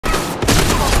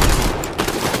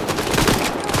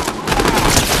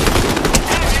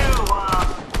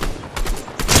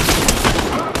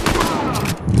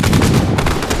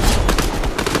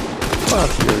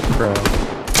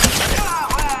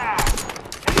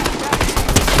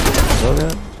know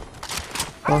that?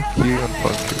 Fuck you and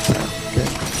fuck your town, okay?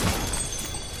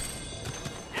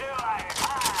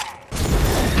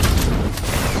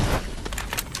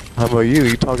 How about you?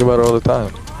 You talk about it all the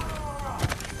time.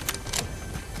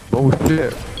 Oh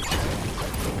shit.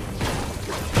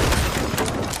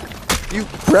 You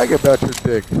brag about your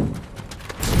dick. I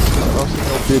don't see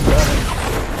no big guy.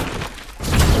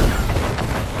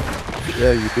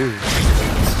 Yeah, you do.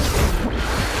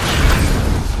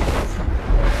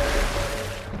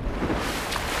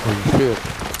 Oh, you should.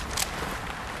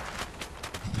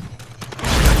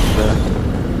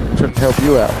 I'm trying to help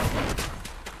you out.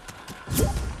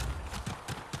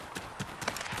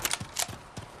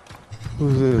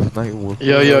 Who's this? Night Wolf.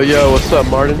 Yo, what's up,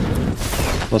 Martin?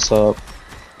 What's up?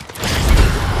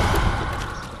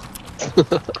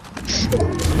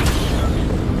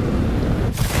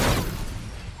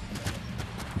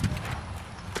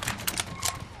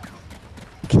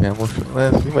 Camel shit.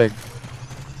 Man, you make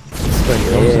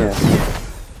no Yeah. sense.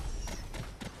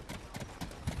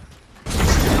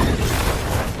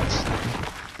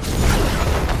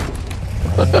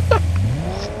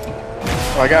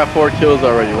 I got 4 kills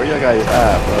already. Where y'all guys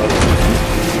at, bro?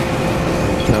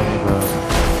 Tell me, bro.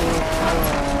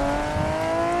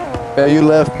 Yeah, you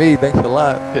left me. Thanks a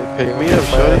lot. Pick me up,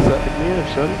 shorty. Pick me up,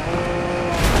 shorty.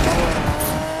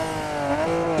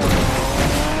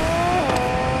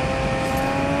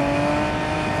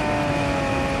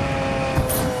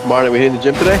 Martin, we hitting the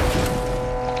gym today?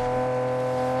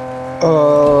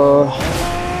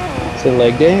 Is it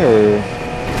leg day or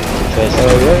chest?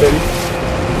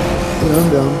 Yeah, I'm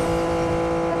down.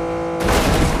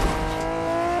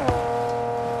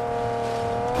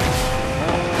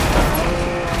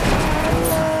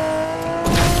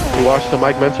 You watched the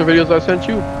Mike Mentor videos I sent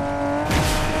you?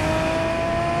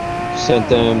 Sent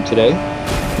them today?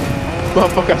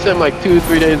 Motherfucker, I sent like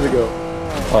 2-3 days ago.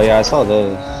 Oh yeah, I saw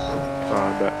those. Oh,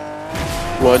 I bet.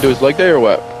 You wanna do his leg day or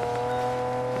what?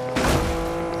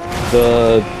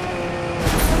 The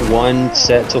one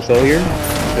set till failure?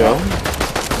 Yeah.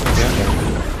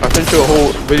 I sent you a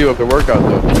whole video of the workout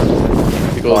though.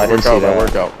 He goes I didn't see workout by that.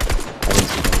 workout. I didn't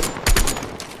see that.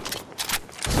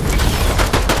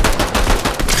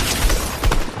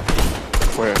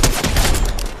 Where?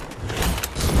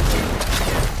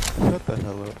 Shut the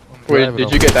hell up. I'm Wait, driving did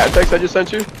over you get that text I just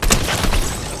sent you?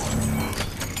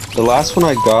 The last one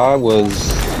I got was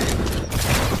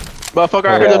Motherfucker,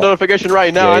 I heard the notification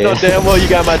right now. Yeah, I know yeah. damn well you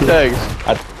got my text.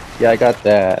 yeah, I got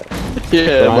that.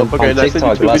 Yeah, But on motherfucker, and I sent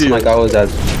you TikTok, 2 the last one I videos. got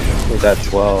was at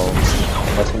 12.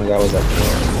 Last one I got was at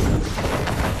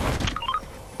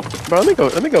 12. Bro,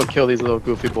 let me go kill these little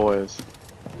goofy boys.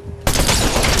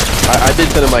 I did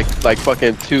send them like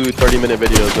fucking 2 30-minute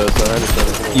videos though, so I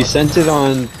understand. You sent it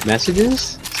on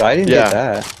messages? So I didn't Yeah. get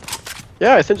that.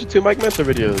 Yeah, I sent you 2 Mike Mentor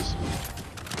videos.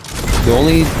 The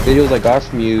only videos I got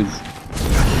from you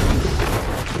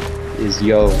is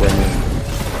yo right now.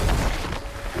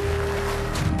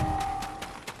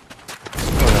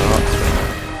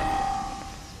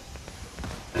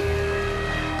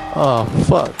 Oh,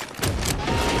 fuck.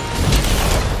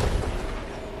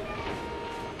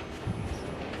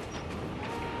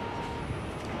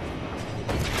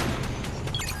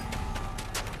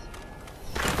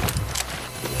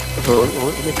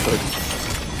 Let me click.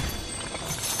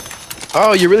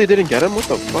 Oh, you really didn't get him? What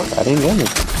the fuck? I didn't get it.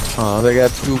 Oh, they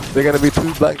gotta be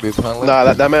 2 black dudes, huh?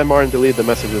 Nah, that man Martin deleted the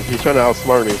messages. He's trying to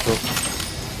outsmart me, fool.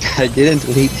 I didn't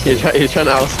delete it. He's trying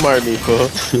to outsmart me, fool.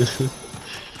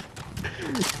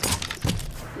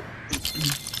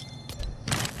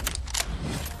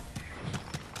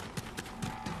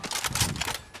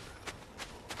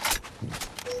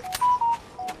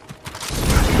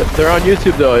 They're on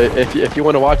YouTube though. If you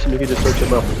want to watch them, you can just search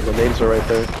them up. The names are right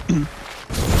there.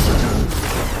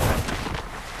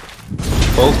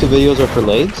 Both the videos are for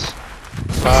legs?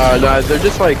 No, they're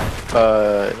just like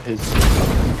his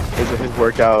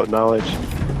workout knowledge.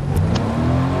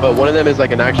 But one of them is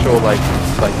like an actual like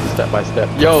step by step.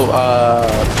 Yo,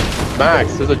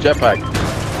 Max, there's a jetpack.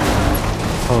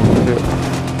 Oh, shit.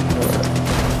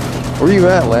 Where you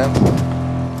at, Lance?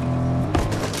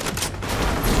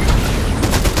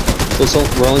 So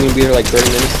we're only gonna be here like 30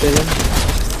 minutes today then?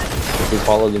 If we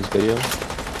follow this video?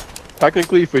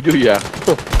 Technically, if we do, yeah.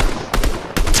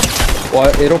 Well,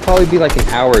 it'll probably be like an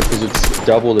hour because it's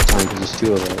double the time because it's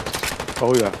 2 of us.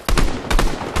 Oh yeah.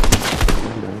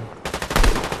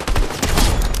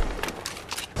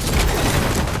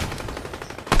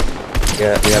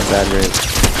 Yeah, we have bad rates.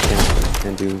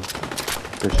 Can't do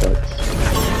push-ups.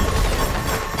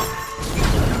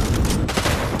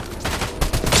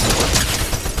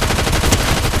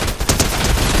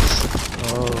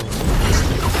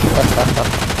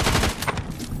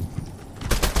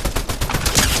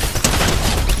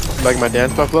 Like my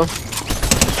dance, Buffalo?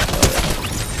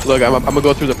 Look, I'm gonna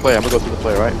go through the play.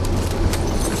 Right?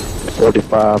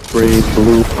 45 free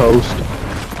blue post.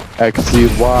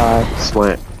 XCY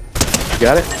slant. You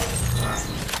got it?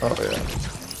 Oh yeah.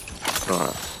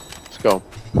 Alright. Let's go.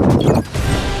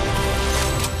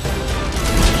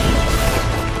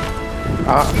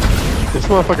 This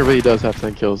motherfucker really does have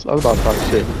 10 kills. I was about to talk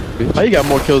shit. How you got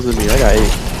more kills than me? I got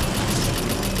 8.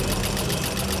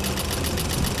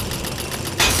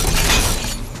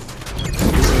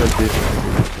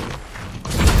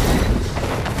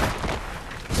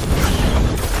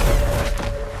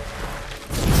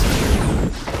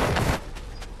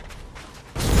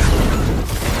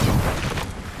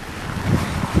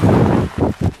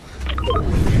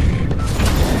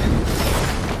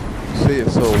 See,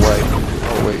 it's so white.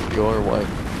 Oh wait, you're white.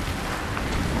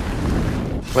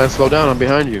 Lance, slow down. I'm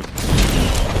behind you.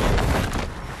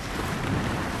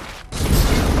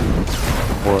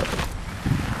 What?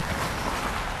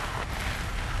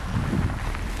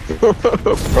 Bro,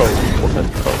 what the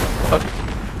fuck?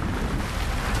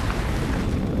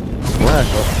 Black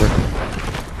up there.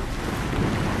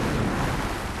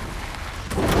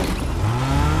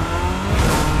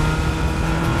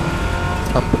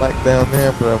 I'm black down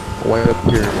there, but I'm white up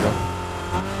here, you know?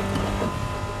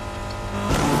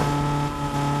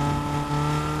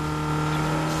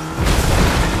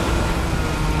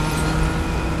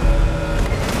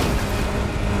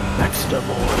 Next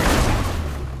double.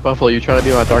 Buffalo, you trying to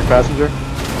be my dark passenger?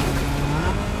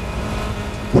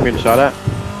 I'm getting shot at.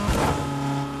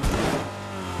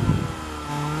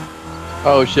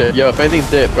 Oh shit, yo, if anything's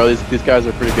dead, bro, these guys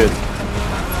are pretty good.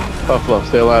 Buffalo,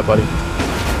 stay alive, buddy.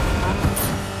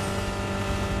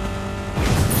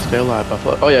 Stay alive,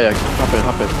 Buffalo. Oh yeah, hop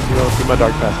in. You know, be my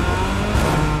dark passenger.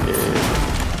 Yeah.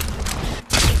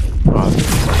 Oh, get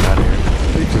the fuck out of here.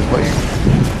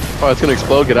 Oh, it's gonna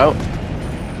explode, get out.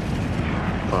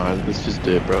 Oh, this just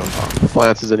did, bro.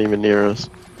 Lance isn't even near us.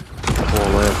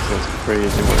 Oh, Lance, that's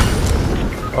crazy.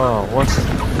 Oh, what's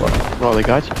what? Oh, they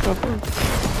got you, Buffalo?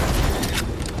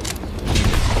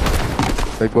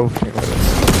 They both came at us.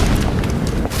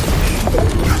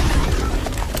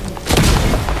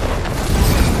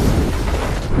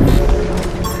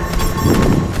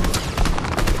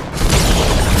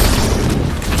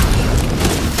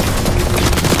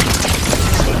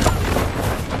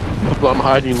 I'm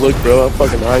hiding, look, bro. I'm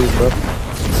fucking hiding, bro.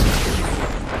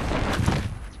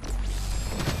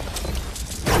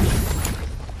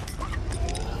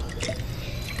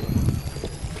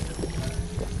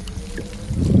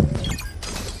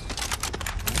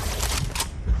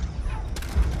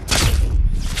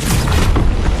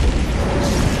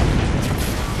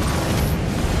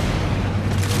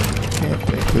 Can't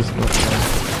take this much.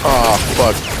 Oh,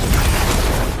 fuck.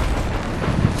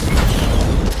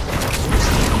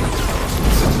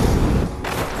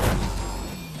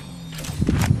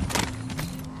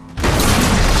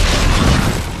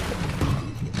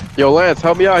 Yo, Lance,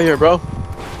 help me out here, bro.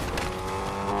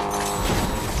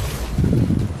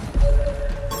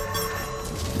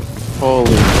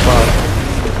 Holy fuck.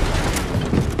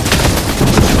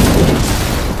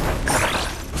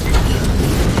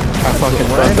 I fucking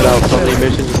busted out so many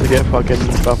missions just to get fucking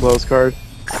Buffalo's card.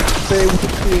 Stay with the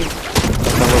team.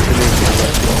 That's not what you need.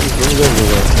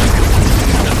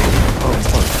 Oh,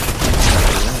 fuck.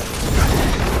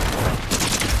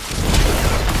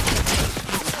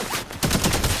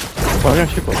 Oh, I got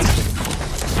shit bullets.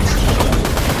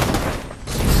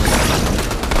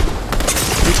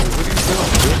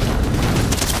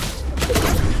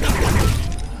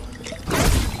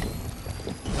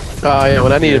 Yeah,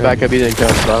 when I needed backup, he didn't come,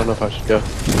 so I don't know if I should go.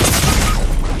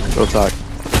 Go talk.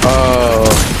 Oh,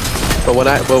 but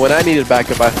when I needed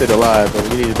backup, I stayed alive. But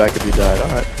when you needed backup, you died. All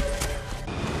right.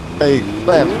 Hey,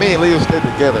 Lance, me and Leo stay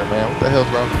together, man. What the hell's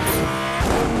wrong with you?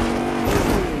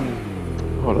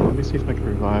 Hold on, let me see if I can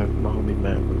revive my homie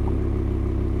Matt real quick.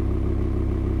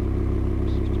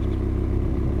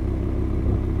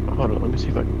 Hold on, let me see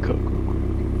if I can cook real quick.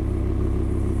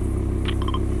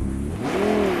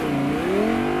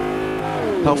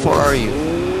 How far are you?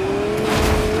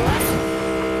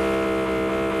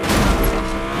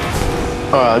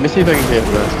 Let me see if I can get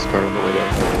Lance's card on the way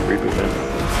down. Reboot man.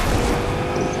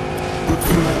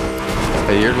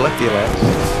 Hey, you're lucky, Lance.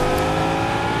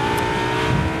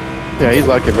 Yeah, he's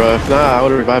lucky, bro. If not, I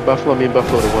would have revived Buffalo. Me and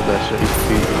Buffalo would have won that shit. He's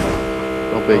easy.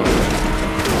 Don't bait you.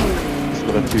 It's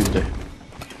another Tuesday.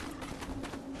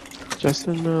 Just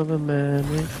another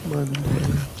manic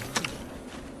Monday.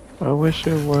 I wish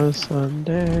it was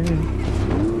Sunday.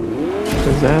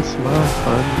 'Cause that's my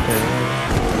fun day.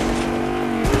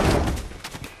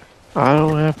 I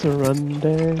don't have to run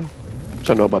there. Which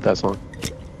I know about that song.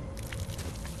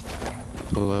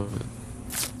 I love it.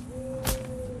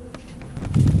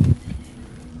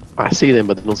 I see them,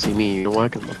 but they don't see me. You know why?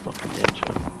 Because I'm a fucking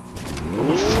ninja. I'm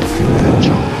a fucking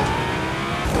ninja.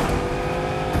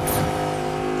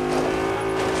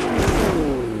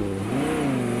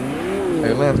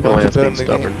 Hey, Lance, No, why don't Lance you bet being on the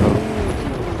stubborn, game? bro.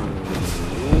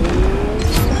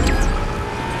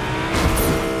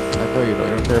 I know you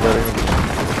don't care about anything.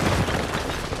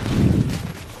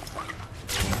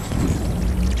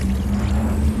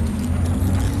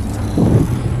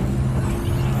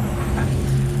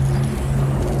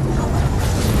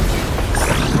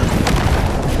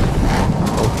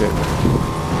 Okay.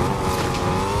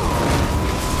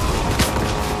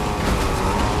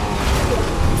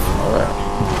 Alright.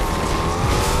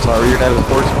 Sorry, you're not a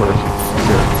sports person.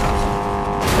 Okay.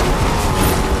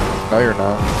 No, you're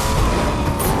not.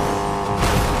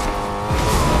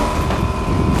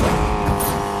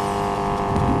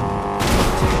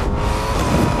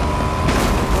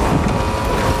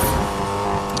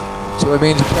 So that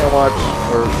means you can't watch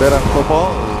or bet on football?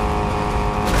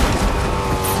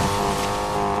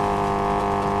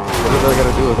 What do I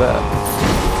gotta do with that?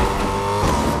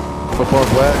 Football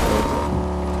black?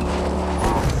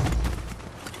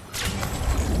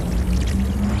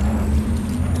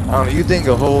 I don't know, you think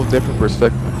a whole different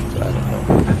perspective. I don't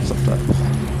know, sometimes.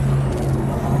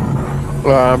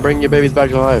 I'm bringing your babies back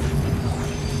to life.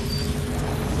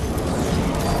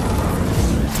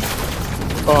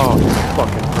 Oh,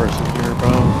 fucking person here,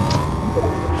 bro.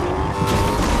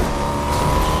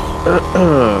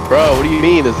 Bro, what do you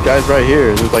mean? This guy's right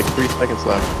here. There's like 3 seconds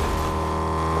left.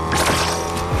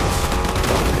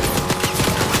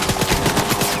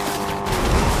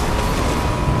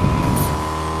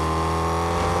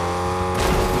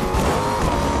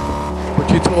 But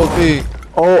you told me,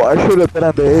 oh, I should have been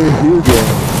on the ASU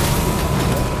game.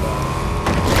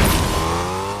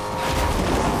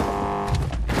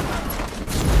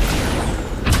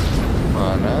 Come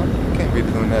on now, you can't be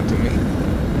doing that to me.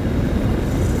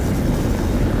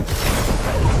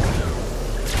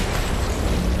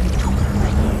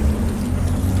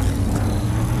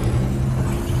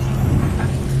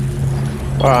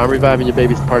 I'm reviving your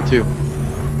babies part 2.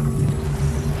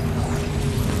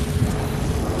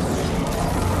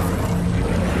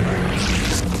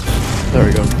 There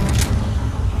we go.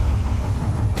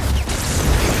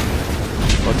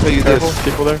 I'll tell you Careful, this.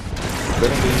 people there.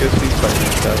 Better than UFC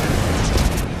fighting stuff.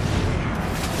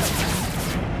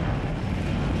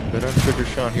 Better on Trigger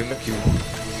Sean, he'll nick you.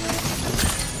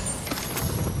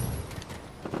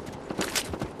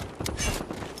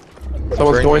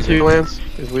 Someone's Bring going me to you, Lance.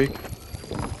 He's weak.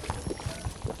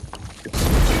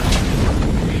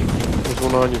 There's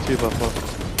one on you too, Buffalo.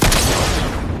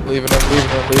 Leaving him.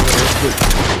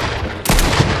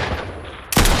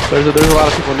 There's a lot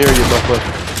of people near you, Buffalo.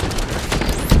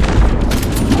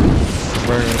 I'm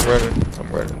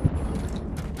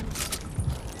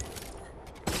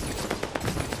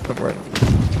running.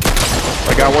 I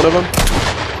got one of them.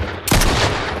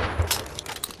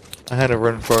 I had to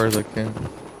run as far as I can.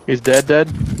 He's dead.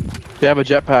 They have a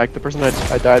jetpack. The person I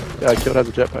killed has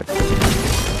a jetpack.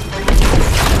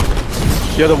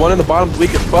 Yeah, the one in the bottom's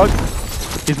weak as fuck.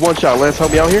 He's one shot. Lance,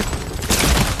 help me out here.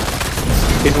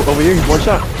 He's over here. He's one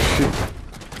shot. Shoot.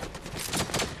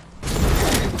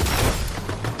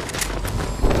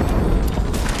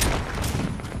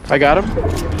 I got him.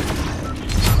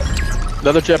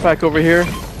 Another jetpack over here.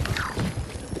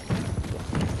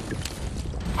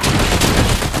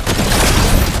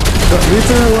 Leave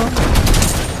her alone.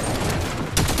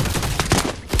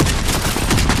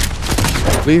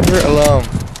 Leave her alone.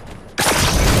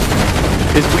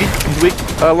 He's weak,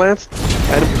 Lance.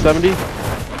 Hit him for 70.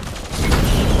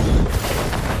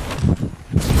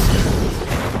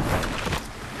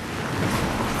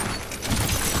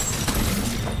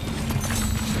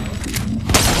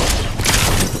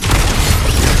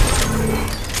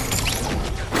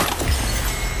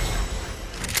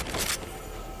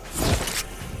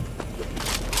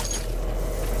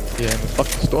 Yeah, in the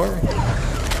fucking storm.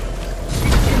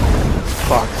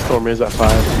 Fuck, Storm is at 5.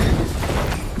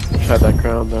 Tried that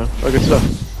crown though. Oh, good stuff.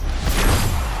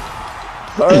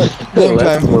 Alright, game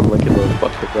Lance is time. one licking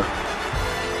motherfucker, bro.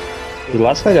 The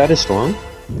last guy died of storm?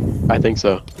 I think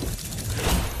so.